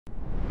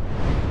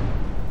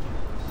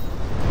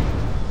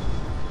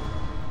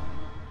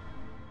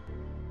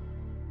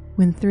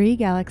When three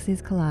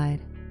galaxies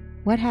collide,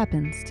 what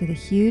happens to the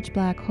huge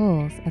black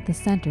holes at the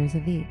centers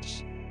of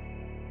each?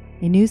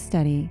 A new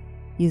study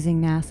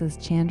using NASA's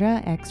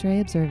Chandra X-ray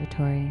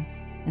Observatory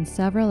and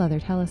several other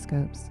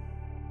telescopes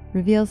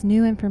reveals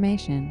new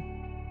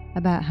information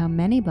about how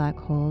many black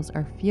holes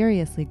are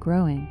furiously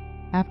growing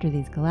after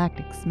these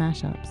galactic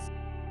smash-ups.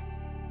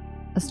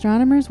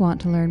 Astronomers want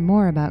to learn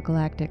more about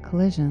galactic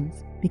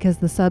collisions because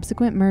the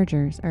subsequent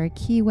mergers are a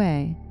key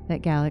way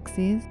that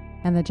galaxies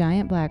and the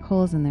giant black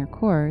holes in their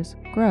cores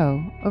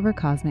grow over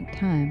cosmic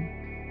time.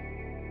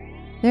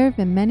 There have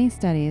been many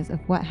studies of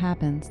what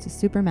happens to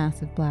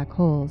supermassive black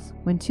holes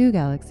when two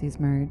galaxies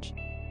merge,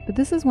 but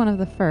this is one of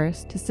the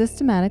first to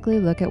systematically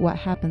look at what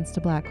happens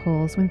to black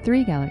holes when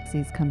three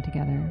galaxies come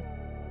together.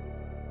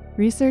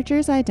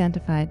 Researchers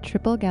identified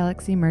triple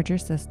galaxy merger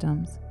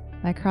systems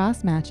by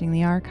cross-matching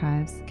the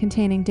archives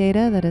containing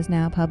data that is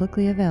now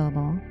publicly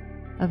available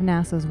of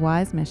NASA's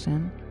WISE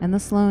mission and the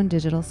Sloan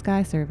Digital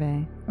Sky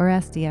Survey, or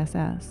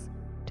SDSS,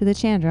 to the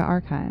Chandra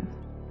archive.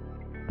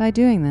 By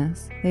doing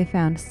this, they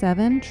found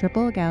 7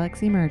 triple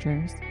galaxy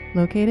mergers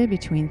located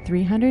between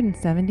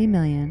 370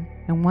 million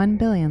and 1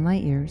 billion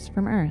light-years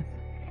from Earth.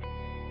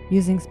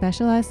 Using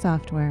specialized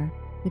software,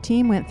 the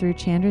team went through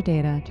Chandra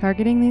data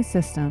targeting these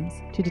systems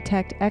to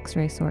detect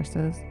X-ray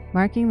sources,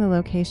 marking the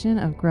location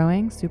of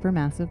growing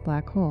supermassive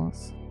black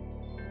holes.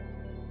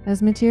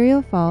 As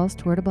material falls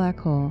toward a black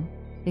hole,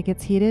 it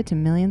gets heated to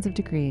millions of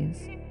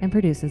degrees and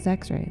produces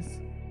X-rays.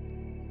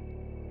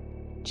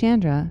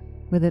 Chandra,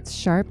 with its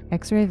sharp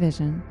X-ray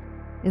vision,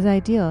 is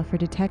ideal for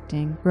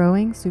detecting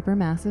growing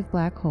supermassive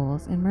black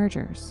holes in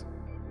mergers.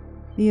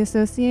 The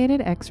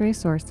associated X-ray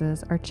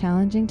sources are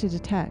challenging to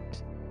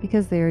detect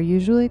because they are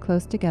usually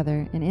close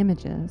together in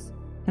images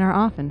and are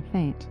often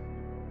faint.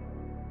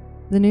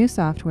 The new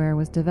software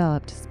was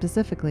developed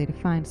specifically to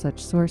find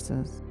such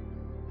sources.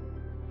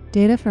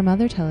 Data from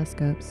other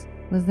telescopes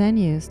was then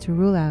used to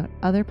rule out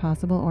other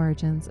possible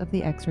origins of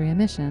the X-ray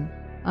emission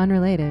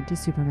unrelated to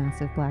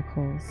supermassive black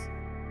holes.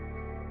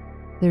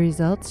 The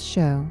results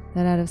show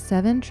that out of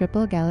 7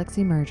 triple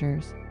galaxy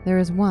mergers, there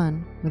is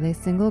 1 with a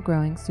single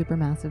growing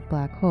supermassive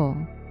black hole,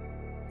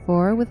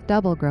 4 with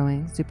double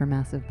growing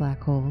supermassive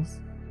black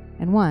holes,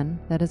 and 1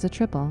 that is a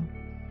triple.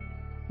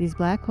 These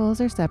black holes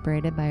are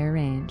separated by a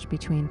range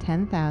between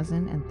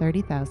 10,000 and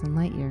 30,000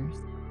 light-years.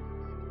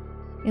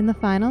 In the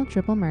final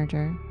triple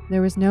merger,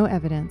 there was no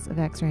evidence of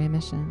X-ray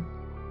emission.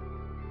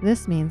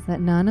 This means that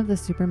none of the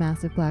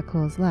supermassive black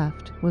holes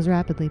left was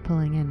rapidly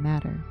pulling in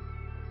matter.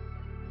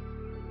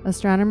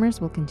 Astronomers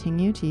will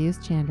continue to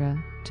use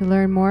Chandra to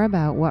learn more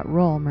about what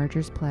role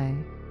mergers play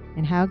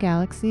and how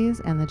galaxies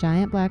and the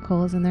giant black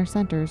holes in their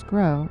centers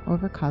grow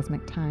over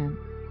cosmic time.